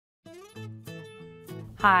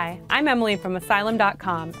Hi, I'm Emily from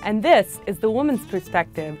Asylum.com, and this is the woman's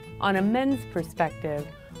perspective on a men's perspective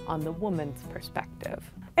on the woman's perspective.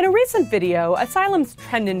 In a recent video, Asylum's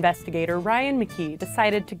trend investigator Ryan McKee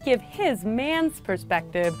decided to give his man's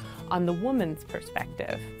perspective on the woman's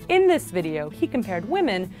perspective. In this video, he compared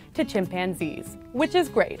women to chimpanzees, which is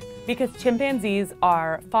great because chimpanzees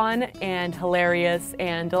are fun and hilarious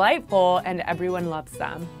and delightful and everyone loves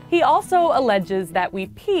them. He also alleges that we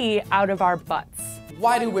pee out of our butts.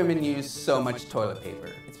 Why do women use so much toilet paper?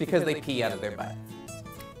 It's because they pee out of their butt.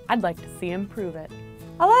 I'd like to see him prove it.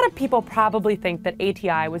 A lot of people probably think that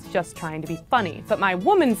ATI was just trying to be funny, but my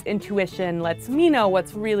woman's intuition lets me know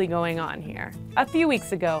what's really going on here. A few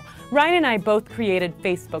weeks ago, Ryan and I both created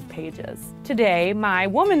Facebook pages. Today, my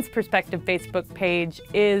woman's perspective Facebook page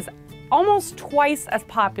is almost twice as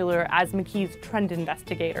popular as McKee's trend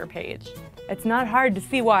investigator page. It's not hard to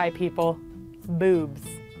see why, people. Boobs.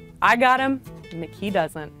 I got him, McKee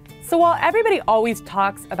doesn't. So while everybody always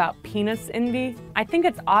talks about penis envy, I think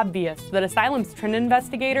it's obvious that Asylum's trend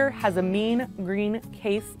investigator has a mean green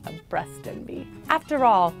case of breast envy. After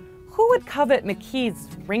all, who would covet McKee's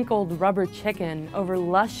wrinkled rubber chicken over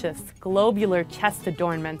luscious, globular chest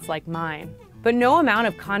adornments like mine? But no amount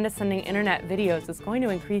of condescending internet videos is going to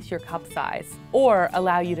increase your cup size or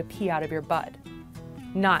allow you to pee out of your butt.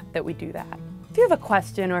 Not that we do that. If you have a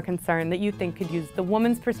question or concern that you think could use the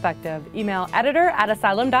woman's perspective, email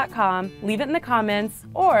editor@asylum.com, leave it in the comments,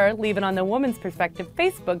 or leave it on the Woman's Perspective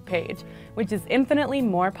Facebook page, which is infinitely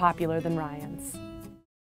more popular than Ryan's.